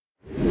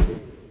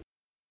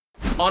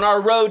On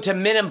our road to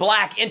Men in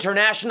Black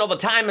International, the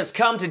time has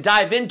come to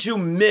dive into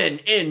Men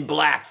in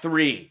Black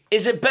 3.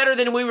 Is it better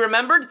than we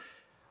remembered?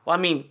 Well, I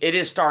mean, it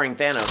is starring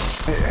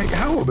Thanos. Hey,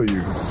 how old are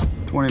you?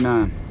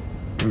 29.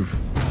 Oof.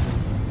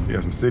 You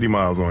got some city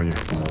miles on you.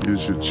 You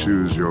should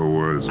choose your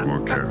words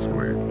more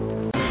carefully.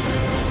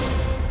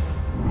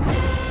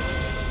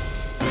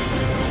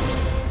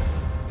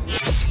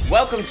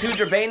 Welcome to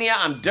Durbania.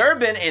 I'm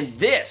Durbin, and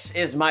this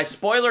is my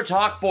spoiler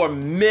talk for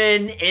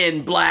Men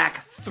in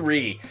Black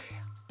 3.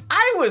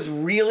 I was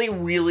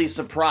really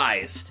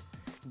surprised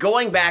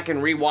going back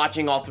and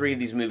rewatching all three of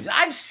these movies.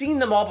 I've seen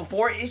them all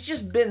before. It's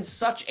just been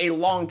such a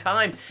long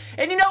time.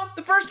 And you know,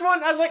 the first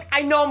one, I was like,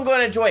 I know I'm going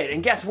to enjoy it.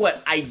 And guess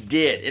what? I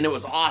did, and it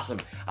was awesome.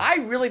 I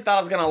really thought I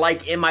was going to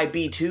like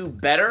MIB 2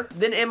 better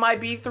than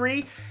MIB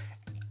 3.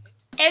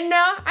 And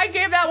I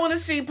gave that one a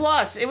C+.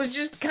 It was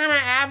just kind of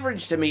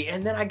average to me.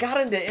 And then I got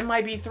into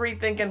MIB 3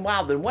 thinking,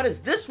 wow, then what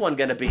is this one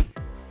going to be?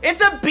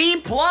 It's a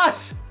B+.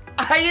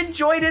 I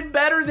enjoyed it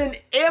better than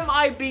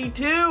MIB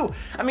 2.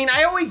 I mean,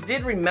 I always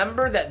did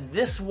remember that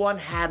this one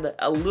had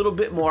a little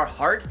bit more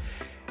heart,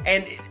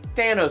 and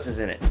Thanos is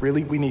in it.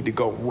 Really, we need to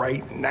go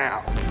right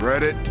now.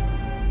 Dread it,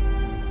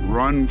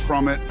 run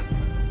from it,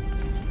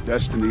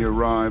 destiny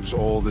arrives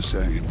all the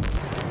same.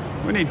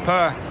 We need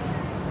pie.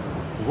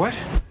 What?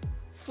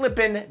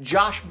 Flippin'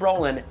 Josh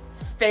Brolin,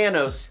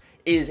 Thanos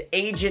is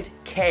Agent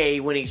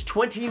K when he's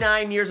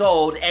 29 years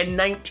old and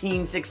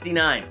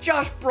 1969.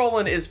 Josh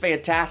Brolin is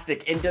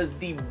fantastic and does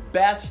the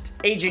best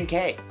Agent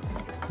K.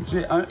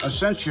 See, I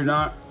sense you're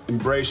not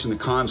embracing the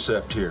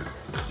concept here,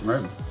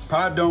 right?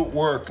 Pie don't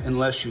work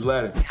unless you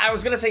let it. I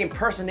was gonna say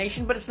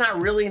impersonation, but it's not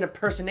really an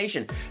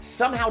impersonation.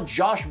 Somehow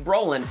Josh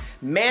Brolin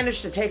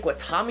managed to take what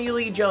Tommy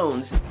Lee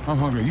Jones... I'm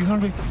hungry. You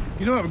hungry?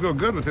 You know what would go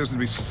good with this would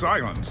be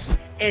silence.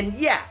 And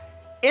yeah,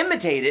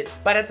 imitate it,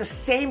 but at the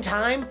same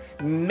time,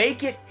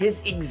 make it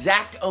his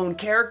exact own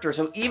character.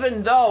 So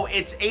even though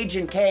it's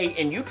Agent K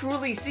and you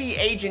truly see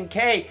Agent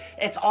K,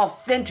 it's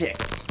authentic.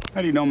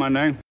 How do you know my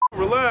name?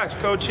 Relax,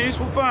 Cochise,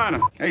 we'll find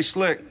him. Hey,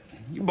 Slick,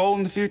 you bold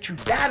in the future?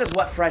 That is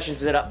what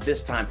freshens it up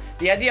this time.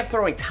 The idea of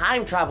throwing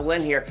time travel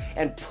in here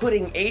and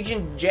putting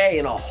Agent J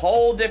in a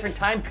whole different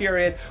time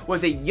period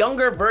with a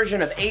younger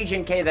version of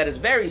Agent K that is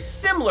very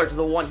similar to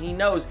the one he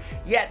knows,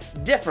 yet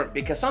different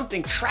because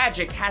something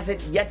tragic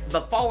hasn't yet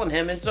befallen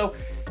him. And so,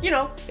 you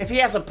know, if he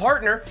has a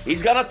partner,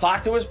 he's gonna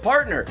talk to his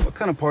partner. What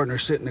kind of partner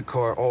sit in the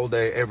car all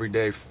day, every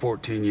day, for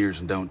 14 years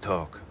and don't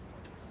talk?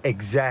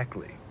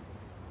 Exactly.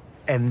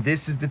 And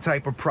this is the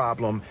type of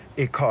problem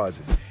it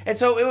causes. And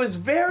so it was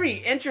very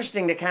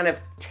interesting to kind of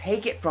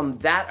take it from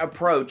that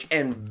approach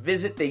and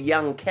visit the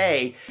young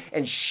K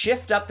and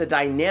shift up the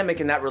dynamic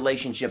in that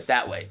relationship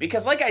that way.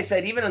 Because like I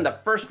said, even in the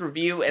first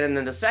review and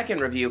in the second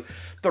review,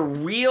 the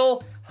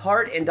real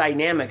heart and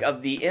dynamic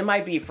of the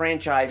MIB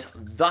franchise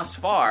thus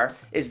far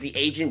is the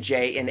Agent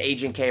J and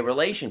Agent K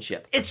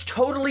relationship. It's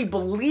totally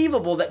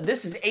believable that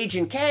this is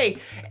Agent K,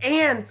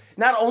 and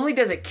not only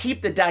does it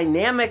keep the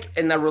dynamic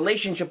and the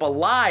relationship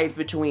alive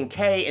between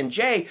K and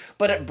J,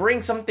 but it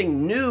brings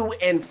something new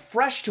and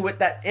fresh to it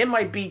that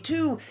MIB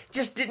 2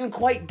 just didn't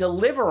quite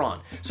deliver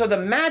on. So the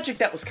magic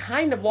that was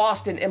kind of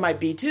lost in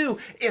MIB 2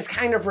 is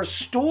kind of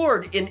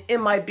restored in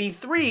MIB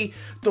 3.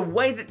 The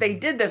way that they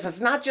did this, it's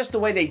not just the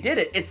way they did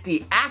it, it's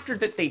the actor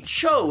that they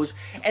chose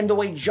and the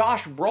way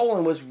Josh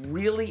Brolin was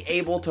really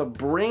able to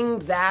bring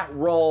that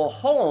role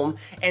home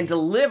and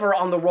deliver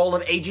on the role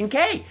of Agent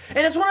K. And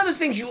it's one of those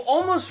things you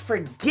almost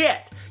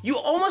forget. You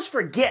almost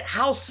forget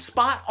how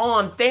spot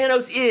on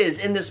Thanos is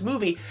in this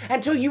movie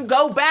until you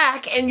go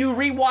back and you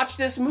rewatch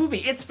this movie.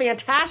 It's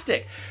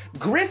fantastic.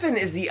 Griffin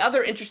is the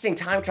other interesting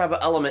time travel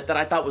element that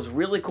I thought was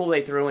really cool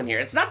they threw in here.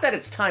 It's not that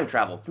it's time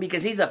travel,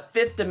 because he's a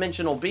fifth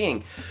dimensional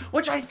being,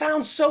 which I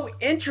found so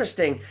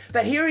interesting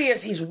that here he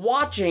is, he's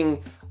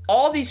watching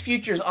all these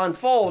futures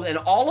unfold, and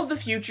all of the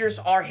futures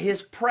are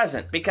his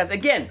present, because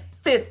again,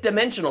 fifth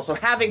dimensional, so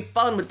having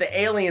fun with the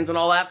aliens and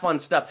all that fun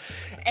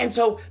stuff. And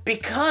so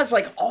because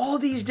like all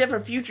these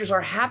different futures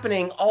are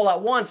happening all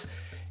at once,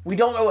 we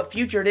don't know what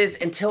future it is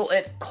until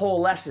it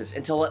coalesces,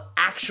 until it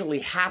actually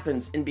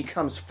happens and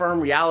becomes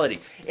firm reality.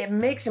 It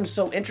makes him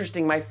so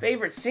interesting. My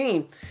favorite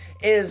scene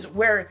is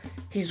where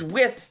he's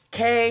with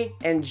K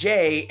and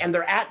J and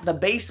they're at the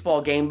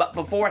baseball game, but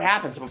before it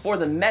happens, before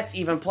the Mets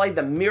even played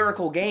the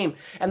miracle game,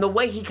 and the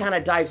way he kind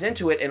of dives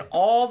into it and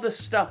all the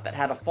stuff that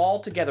had to fall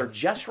together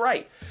just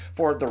right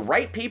for the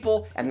right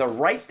people and the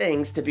right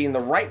things to be in the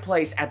right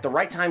place at the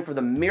right time for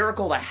the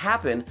miracle to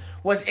happen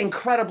was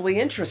incredibly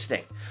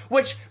interesting,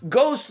 which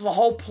goes to the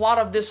whole plot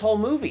of this whole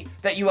movie,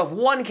 that you have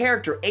one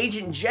character,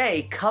 Agent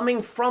J,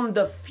 coming from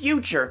the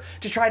future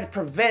to try to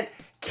prevent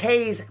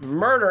K's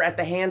murder at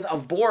the hands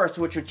of Boris,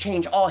 which would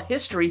change all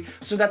history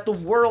so that the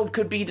world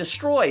could be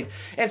destroyed.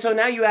 And so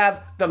now you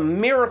have the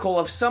miracle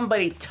of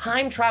somebody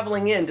time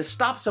traveling in to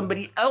stop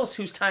somebody else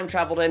who's time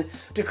traveled in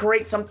to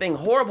create something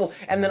horrible,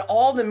 and then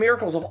all the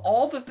miracles of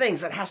all the things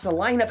that has to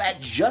line up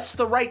at just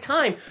the right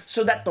time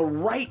so that the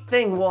right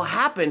thing will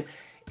happen.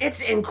 it's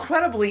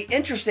incredibly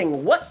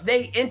interesting what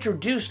they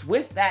introduced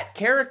with that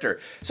character.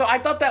 So I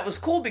thought that was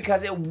cool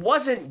because it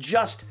wasn't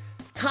just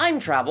time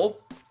travel.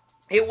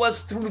 It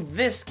was through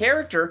this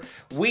character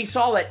we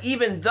saw that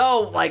even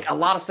though like a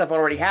lot of stuff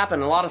already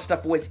happened, a lot of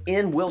stuff was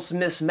in Will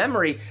Smith's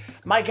memory,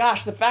 my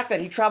gosh, the fact that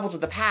he traveled to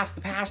the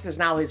past is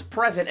now his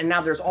present, and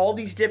now there's all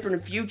these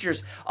different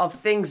futures of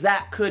things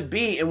that could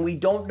be, and we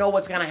don't know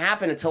what's gonna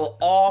happen until it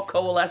all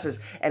coalesces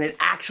and it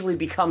actually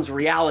becomes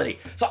reality.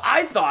 So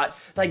I thought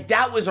like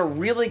that was a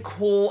really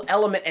cool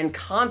element and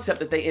concept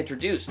that they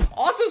introduced.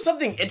 Also,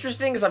 something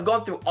interesting is I've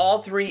gone through all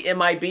 3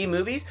 MIB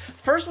movies.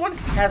 First one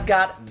has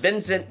got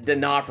Vincent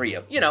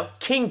D'Onofrio, you know,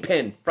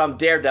 Kingpin from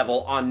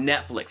Daredevil on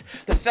Netflix.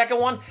 The second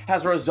one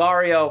has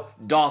Rosario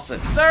Dawson.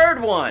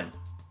 Third one,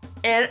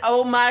 and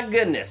oh my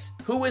goodness,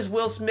 who is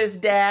Will Smith's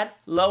dad?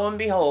 Lo and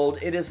behold,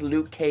 it is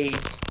Luke Cage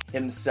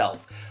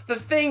himself. The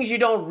things you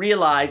don't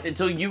realize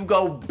until you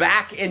go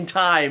back in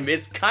time.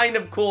 It's kind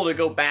of cool to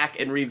go back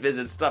and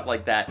revisit stuff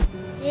like that.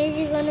 When is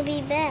he gonna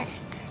be back?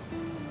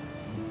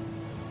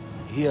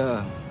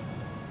 Yeah.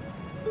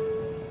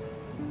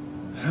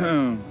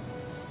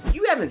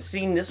 You haven't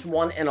seen this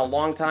one in a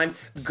long time,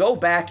 go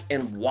back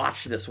and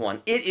watch this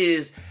one. It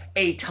is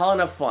a ton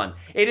of fun.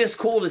 It is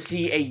cool to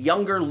see a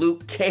younger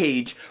Luke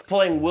Cage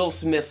playing Will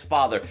Smith's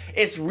father.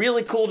 It's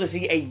really cool to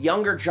see a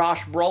younger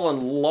Josh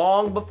Brolin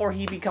long before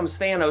he becomes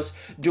Thanos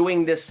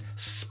doing this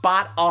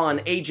spot-on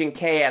Agent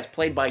K as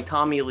played by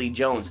Tommy Lee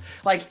Jones.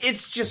 Like,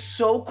 it's just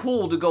so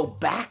cool to go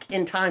back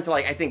in time to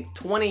like, I think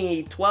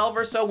 2012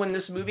 or so when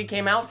this movie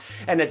came out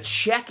and to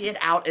check it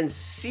out and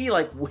see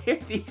like where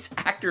these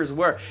actors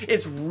were.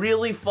 It's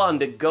really fun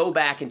to go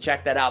back and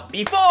check that out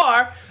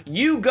before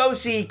you go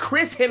see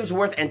Chris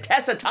Hemsworth and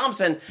Tessa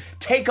Thompson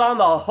take on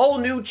the whole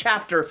new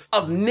chapter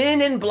of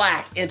Men in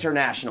Black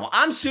International.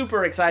 I'm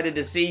super excited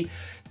to see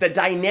the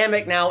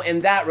dynamic now in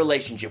that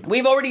relationship.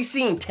 We've already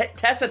seen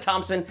Tessa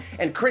Thompson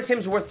and Chris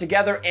Hemsworth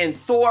together in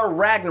Thor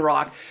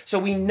Ragnarok, so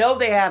we know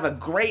they have a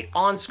great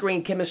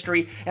on-screen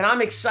chemistry, and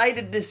I'm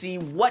excited to see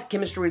what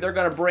chemistry they're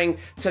going to bring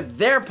to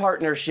their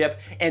partnership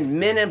in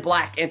Men in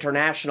Black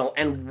International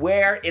and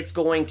where it's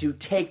going to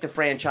take the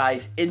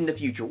franchise in the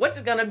future. What's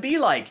it going to be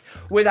like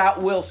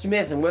without Will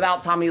Smith and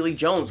without Tommy Lee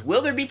Jones?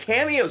 Will there be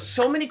cameos?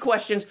 So many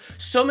questions,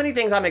 so many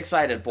things I'm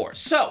excited for.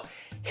 So,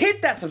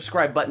 hit that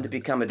subscribe button to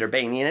become a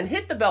Durbanian and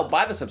hit the bell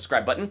by the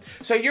subscribe button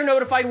so you're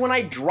notified when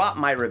I drop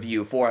my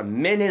review for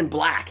Men in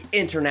Black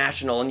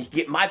International, and you can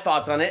get my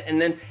thoughts on it, and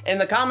then in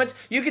the comments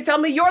you can tell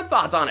me your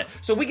thoughts on it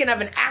so we can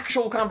have an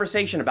actual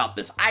conversation about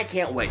this. I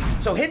can't wait.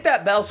 So hit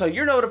that bell so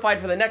you're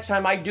notified for the next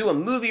time I do a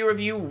movie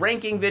review,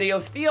 ranking video,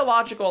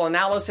 theological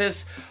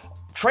analysis,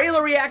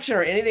 trailer reaction,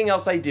 or anything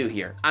else I do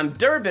here. I'm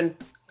Durbin.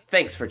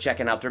 Thanks for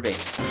checking out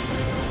Durbanian.